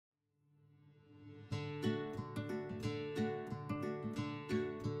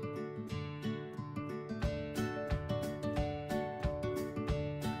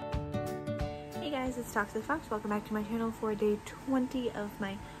guys, it's Toxik. Welcome back to my channel for day 20 of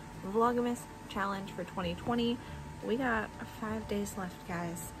my Vlogmas challenge for 2020. We got 5 days left,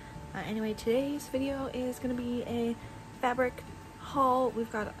 guys. Anyway, today's video is going to be a fabric haul.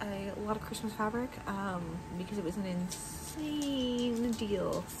 We've got a lot of Christmas fabric because it was an insane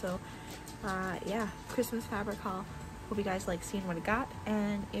deal. So yeah, Christmas fabric haul. Hope you guys like seeing what I got,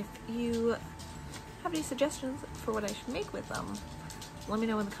 and if you have any suggestions for what I should make with them, let me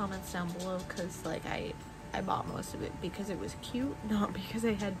know in the comments down below, because like I bought most of it because it was cute, not because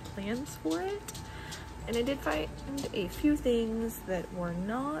I had plans for it. And I did find a few things that were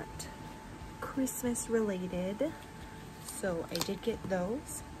not Christmas related, so I did get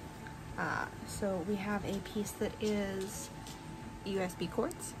those. So we have a piece that is USB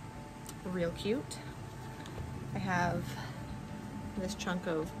cords, real cute. I have this chunk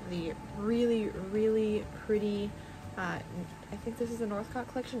of the really pretty, I think this is a Northcott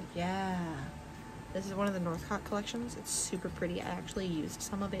collection. Yeah, this is one of the Northcott collections. It's super pretty. I actually used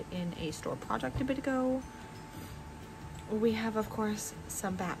some of it in a store project a bit ago. We have, of course,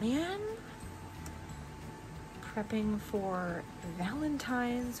 some Batman. Prepping for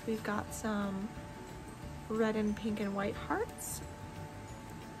Valentine's, we've got some red and pink and white hearts.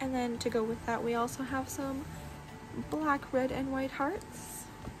 And then to go with that, we also have some black, red, and white hearts,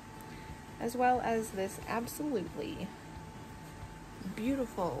 as well as this absolutely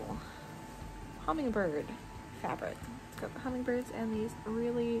beautiful hummingbird fabric. It's got the hummingbirds and these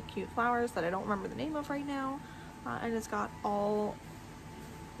really cute flowers that I don't remember the name of right now, and it's got all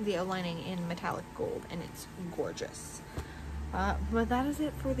the outlining in metallic gold, and it's gorgeous. But that is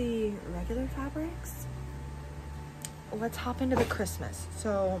it for the regular fabrics. Let's hop into the Christmas.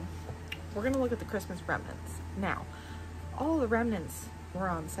 So we're gonna look at the Christmas remnants. Now, all the remnants were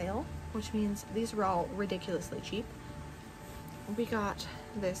on sale, which means these were all ridiculously cheap. We got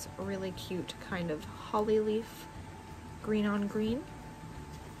this really cute kind of holly leaf, green on green.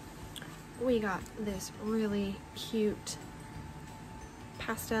 We got this really cute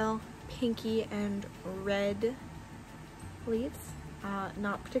pastel, pinky and red leaves.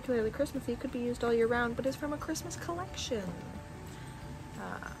 Not particularly Christmassy, could be used all year round, but is from a Christmas collection.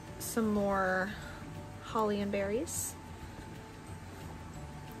 Some more holly and berries.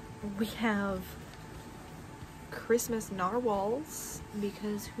 We have Christmas narwhals,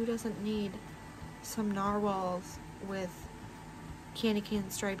 because who doesn't need some narwhals with candy cane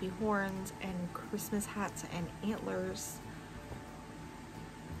stripy horns and Christmas hats and antlers.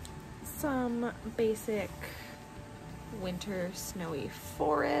 Some basic winter snowy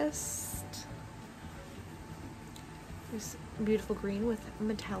forest. This beautiful green with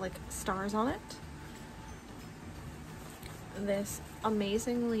metallic stars on it. This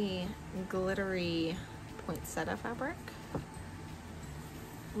amazingly glittery poinsettia fabric.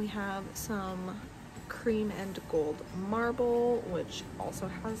 We have some cream and gold marble, which also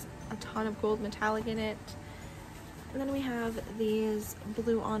has a ton of gold metallic in it. And then we have these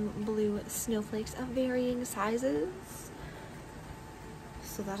blue on blue snowflakes of varying sizes.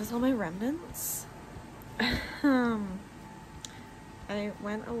 So that is all my remnants. I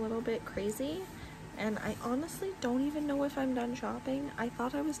went a little bit crazy, and I honestly don't even know if I'm done shopping. I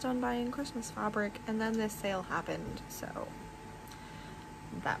thought I was done buying Christmas fabric, and then this sale happened, so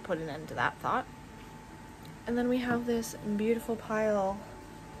that put an end to that thought. And then we have this beautiful pile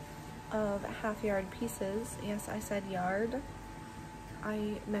of half-yard pieces. Yes, I said yard.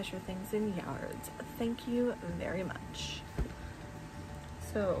 I measure things in yards. Thank you very much.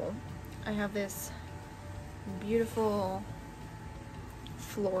 So I have this beautiful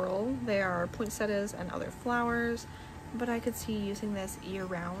floral. They are poinsettias and other flowers, but I could see using this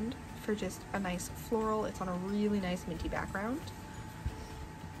year-round for just a nice floral. It's on a really nice minty background.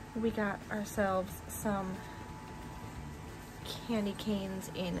 We got ourselves some candy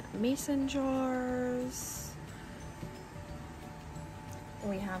canes in mason jars.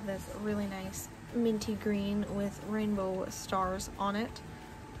 We have this really nice minty green with rainbow stars on it,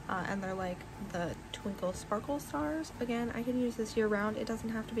 and they're like the twinkle sparkle stars. Again, I can use this year round. It doesn't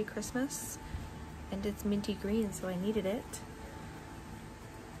have to be Christmas, and it's minty green, so I needed it.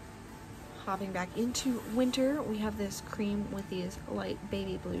 Hopping back into winter, we have this cream with these light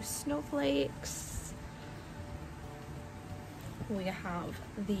baby blue snowflakes. We have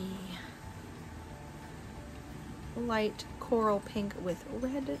the light coral pink with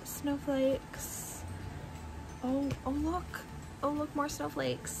red snowflakes. Oh look, more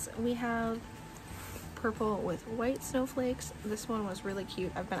snowflakes. We have purple with white snowflakes. This one was really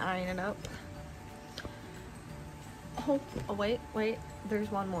cute. I've been eyeing it up. Oh wait,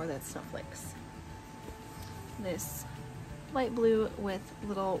 there's one more that's snowflakes. This light blue with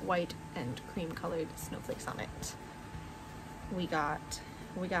little white and cream colored snowflakes on it. We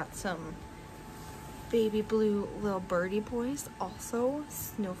got some baby blue little birdie boys, also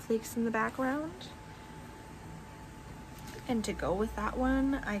snowflakes in the background. And to go with that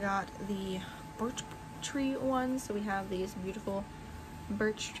one, I got the birch tree one. So we have these beautiful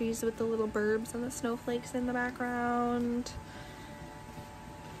birch trees with the little burbs and the snowflakes in the background.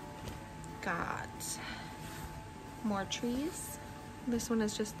 Got more trees. This one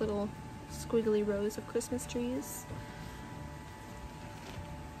is just little squiggly rows of Christmas trees.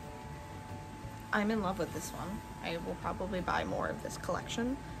 I'm in love with this one. I will probably buy more of this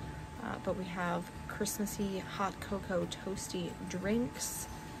collection. But we have Christmassy hot cocoa toasty drinks.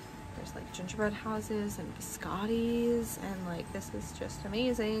 There's like gingerbread houses and biscottis, and like this is just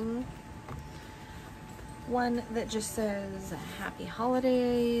amazing. One that just says Happy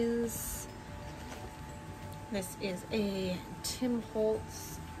Holidays. This is a Tim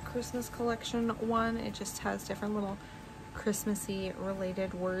Holtz Christmas collection one. It just has different little Christmassy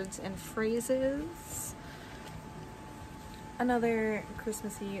related words and phrases. Another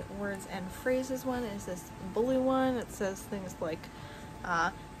Christmassy words and phrases one is this blue one. It says things like,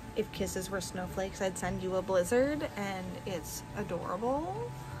 if kisses were snowflakes, I'd send you a blizzard, and it's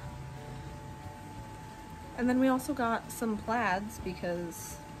adorable. And then we also got some plaids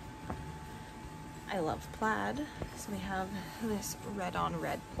because I love plaid. So we have this red on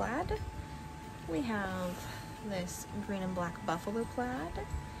red plaid. We have this green and black buffalo plaid.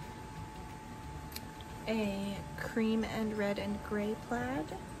 A cream and red and gray plaid.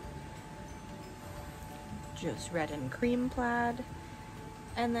 Just red and cream plaid.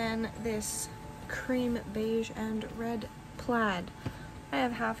 And then this cream beige and red plaid. I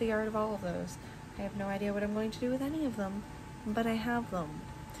have half a yard of all of those. I have no idea what I'm going to do with any of them, but I have them.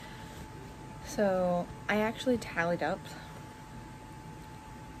 So I actually tallied up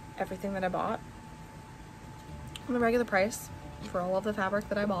everything that I bought. The regular price for all of the fabric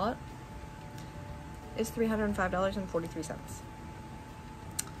that I bought is $305.43.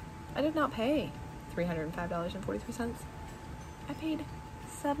 I did not pay $305.43. I paid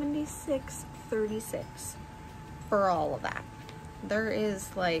 $76.36 for all of that. There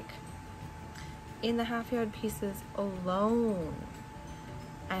is like, in the half yard pieces alone,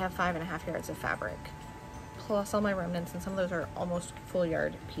 I have 5.5 yards of fabric, plus all my remnants, and some of those are almost full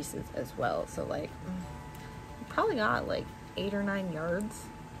yard pieces as well. So like, probably got like 8 or 9 yards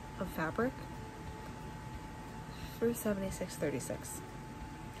of fabric for $76.36.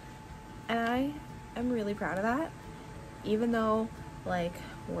 And I am really proud of that, even though like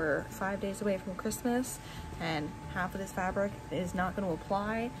we're 5 days away from Christmas and half of this fabric is not going to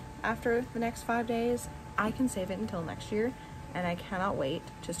apply after the next 5 days. I can save it until next year, and I cannot wait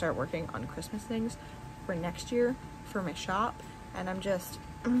to start working on Christmas things for next year for my shop. And I'm just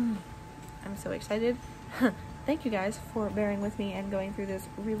I'm so excited. Thank you guys for bearing with me and going through this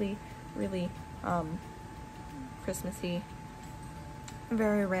really Christmassy,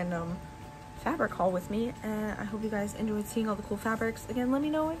 very random fabric haul with me, and I hope you guys enjoyed seeing all the cool fabrics. Again, let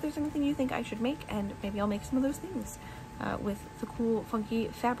me know if there's anything you think I should make, and maybe I'll make some of those things with the cool funky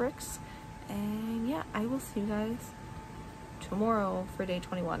fabrics. And yeah, I will see you guys tomorrow for day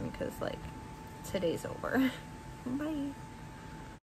 21, because like today's over. Bye.